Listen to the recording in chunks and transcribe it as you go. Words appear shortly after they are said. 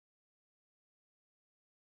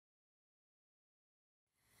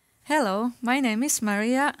Hello, my name is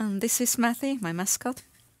Maria and this is Mathy, my mascot.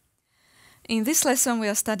 In this lesson we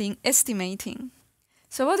are studying estimating.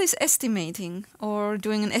 So what is estimating or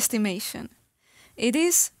doing an estimation? It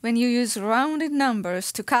is when you use rounded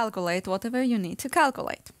numbers to calculate whatever you need to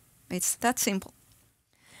calculate. It's that simple.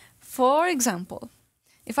 For example,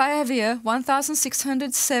 if I have here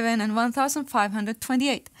 1607 and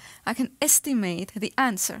 1528, I can estimate the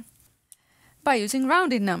answer by using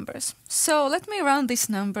rounded numbers. So let me round this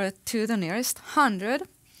number to the nearest 100.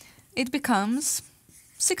 It becomes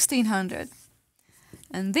 1600.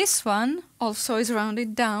 And this one also is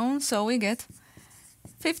rounded down, so we get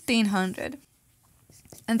 1500.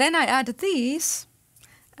 And then I add these,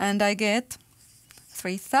 and I get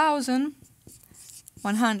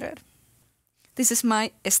 3100. This is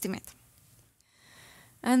my estimate.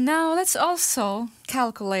 And now let's also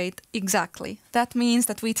calculate exactly. That means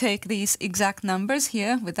that we take these exact numbers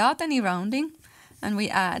here without any rounding and we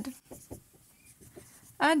add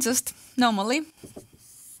just normally.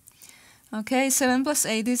 Okay, 7 plus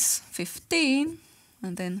 8 is 15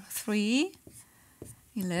 and then 3,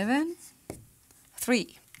 11,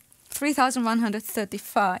 3.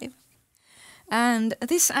 3135. And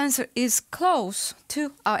this answer is close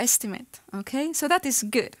to our estimate. Okay, so that is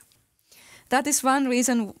good. That is one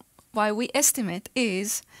reason why we estimate,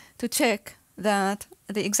 is to check that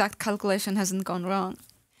the exact calculation hasn't gone wrong.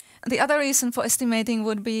 The other reason for estimating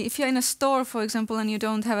would be if you're in a store, for example, and you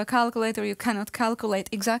don't have a calculator, you cannot calculate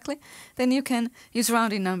exactly, then you can use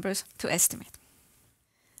rounded numbers to estimate.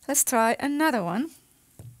 Let's try another one,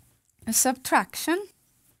 a subtraction.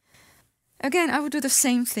 Again, I would do the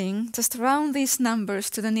same thing, just round these numbers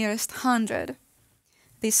to the nearest 100.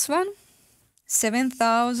 This one,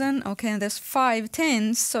 7,000, okay, and there's 5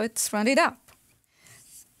 tens, so it's rounded up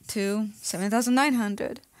to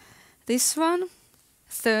 7,900. This one,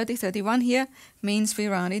 30, 31 here, means we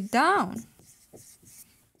round it down,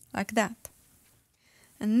 like that.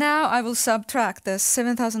 And now I will subtract the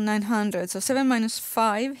 7,900, so 7 minus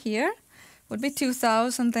 5 here would be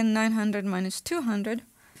 2,000, then 900 minus 200,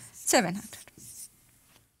 700.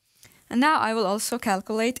 And now I will also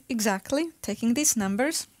calculate exactly, taking these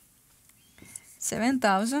numbers,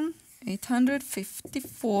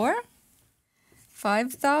 7,854,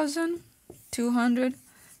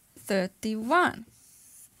 5,231.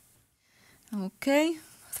 Okay,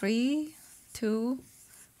 3, 2,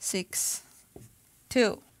 6,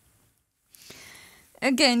 2.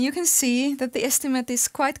 Again, you can see that the estimate is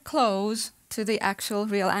quite close to the actual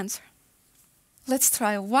real answer. Let's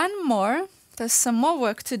try one more. There's some more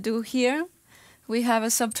work to do here. We have a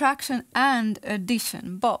subtraction and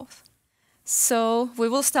addition, both. So we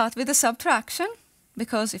will start with the subtraction,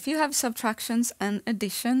 because if you have subtractions and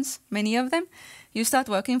additions, many of them, you start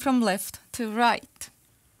working from left to right.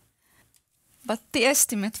 But the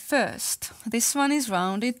estimate first. This one is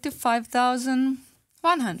rounded to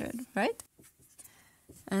 5,100, right?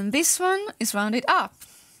 And this one is rounded up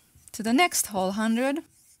to the next whole 100.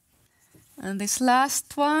 And this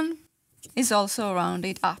last one is also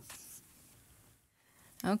rounded up.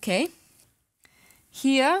 Okay.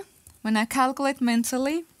 Here, when I calculate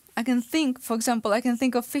mentally, I can think, for example, I can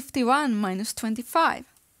think of 51 minus 25.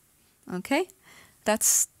 Okay?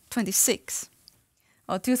 That's 26,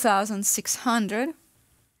 or 2,600.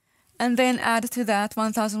 And then add to that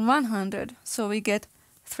 1,100, so we get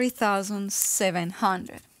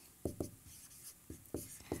 3,700.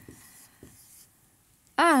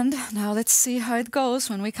 And now let's see how it goes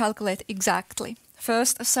when we calculate exactly.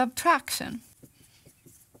 First, a subtraction.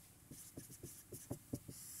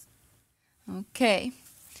 Okay,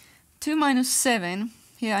 2 minus 7,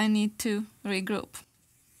 here I need to regroup.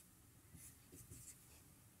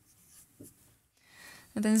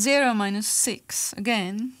 And then 0 minus 6,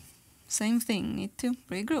 again, same thing, need to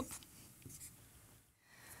regroup.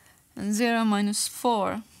 And 0 minus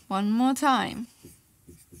 4, one more time.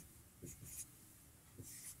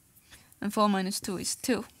 And 4 minus 2 is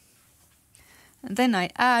 2. And then I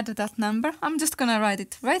add that number. I'm just gonna write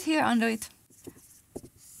it right here under it.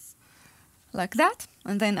 Like that.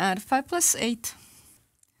 And then add 5 plus 8,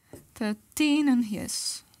 13, and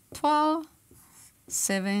here's 12,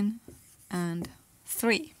 7, and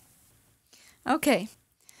 3. Okay.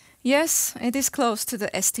 Yes, it is close to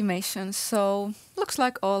the estimation, so looks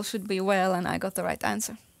like all should be well and I got the right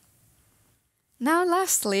answer. Now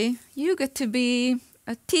lastly, you get to be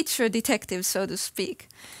a teacher detective, so to speak.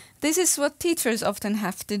 This is what teachers often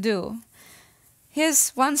have to do.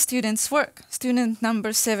 Here's one student's work, student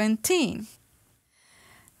number 17.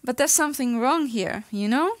 But there's something wrong here, you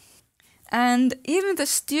know? And even the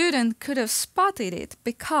student could have spotted it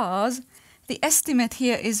because the estimate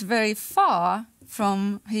here is very far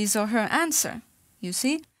from his or her answer. You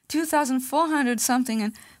see, 2,400 something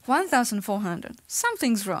and 1,400.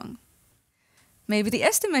 Something's wrong. Maybe the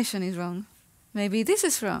estimation is wrong. Maybe this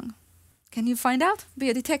is wrong. Can you find out? Be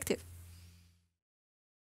a detective.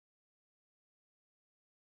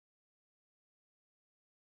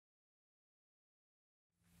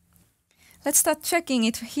 Let's start checking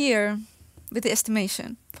it here with the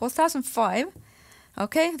estimation. 4,005.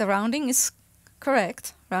 Okay, the rounding is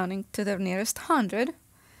correct, rounding to the nearest 100.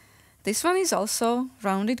 This one is also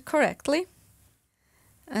rounded correctly.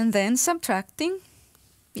 And then subtracting.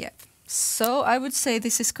 Yep. So I would say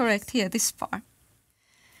this is correct here, this far.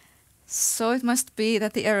 So it must be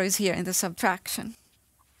that the error is here in the subtraction.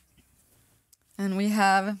 And we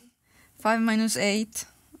have 5 minus 8.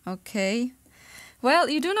 Okay. Well,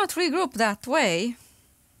 you do not regroup that way,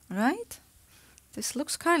 right? This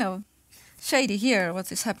looks kind of shady here,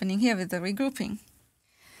 what is happening here with the regrouping.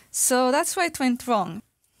 So that's why it went wrong.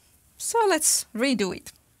 So let's redo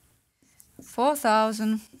it.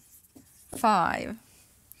 4,005,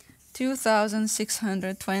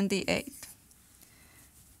 2,628.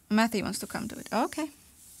 Matthew wants to come to it. Okay.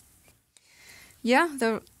 Yeah,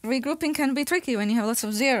 the regrouping can be tricky when you have lots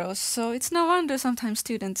of zeros, so it's no wonder sometimes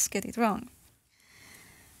students get it wrong.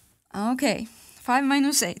 Okay, 5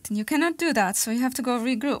 minus 8. You cannot do that, so you have to go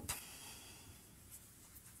regroup.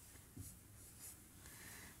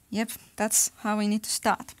 Yep, that's how we need to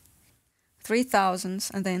start. 3 thousands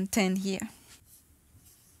and then 10 here.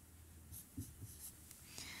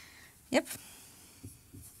 Yep.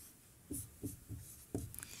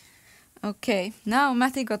 Okay, now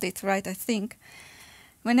Matty got it right, I think.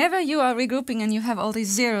 Whenever you are regrouping and you have all these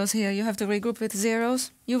zeros here, you have to regroup with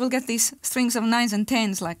zeros, you will get these strings of 9s and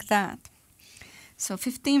 10s like that. So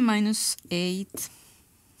 15 minus 8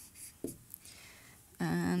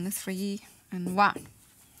 and 3 and 1.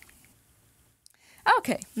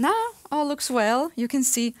 Okay, now all looks well. You can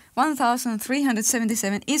see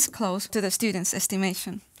 1,377 is close to the student's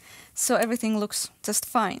estimation. So everything looks just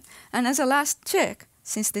fine. And as a last check,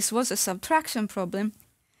 since this was a subtraction problem,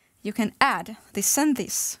 you can add this and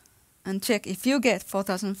this and check if you get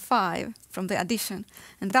 4,005 from the addition.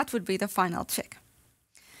 And that would be the final check.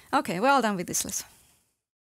 Okay, well done with this lesson.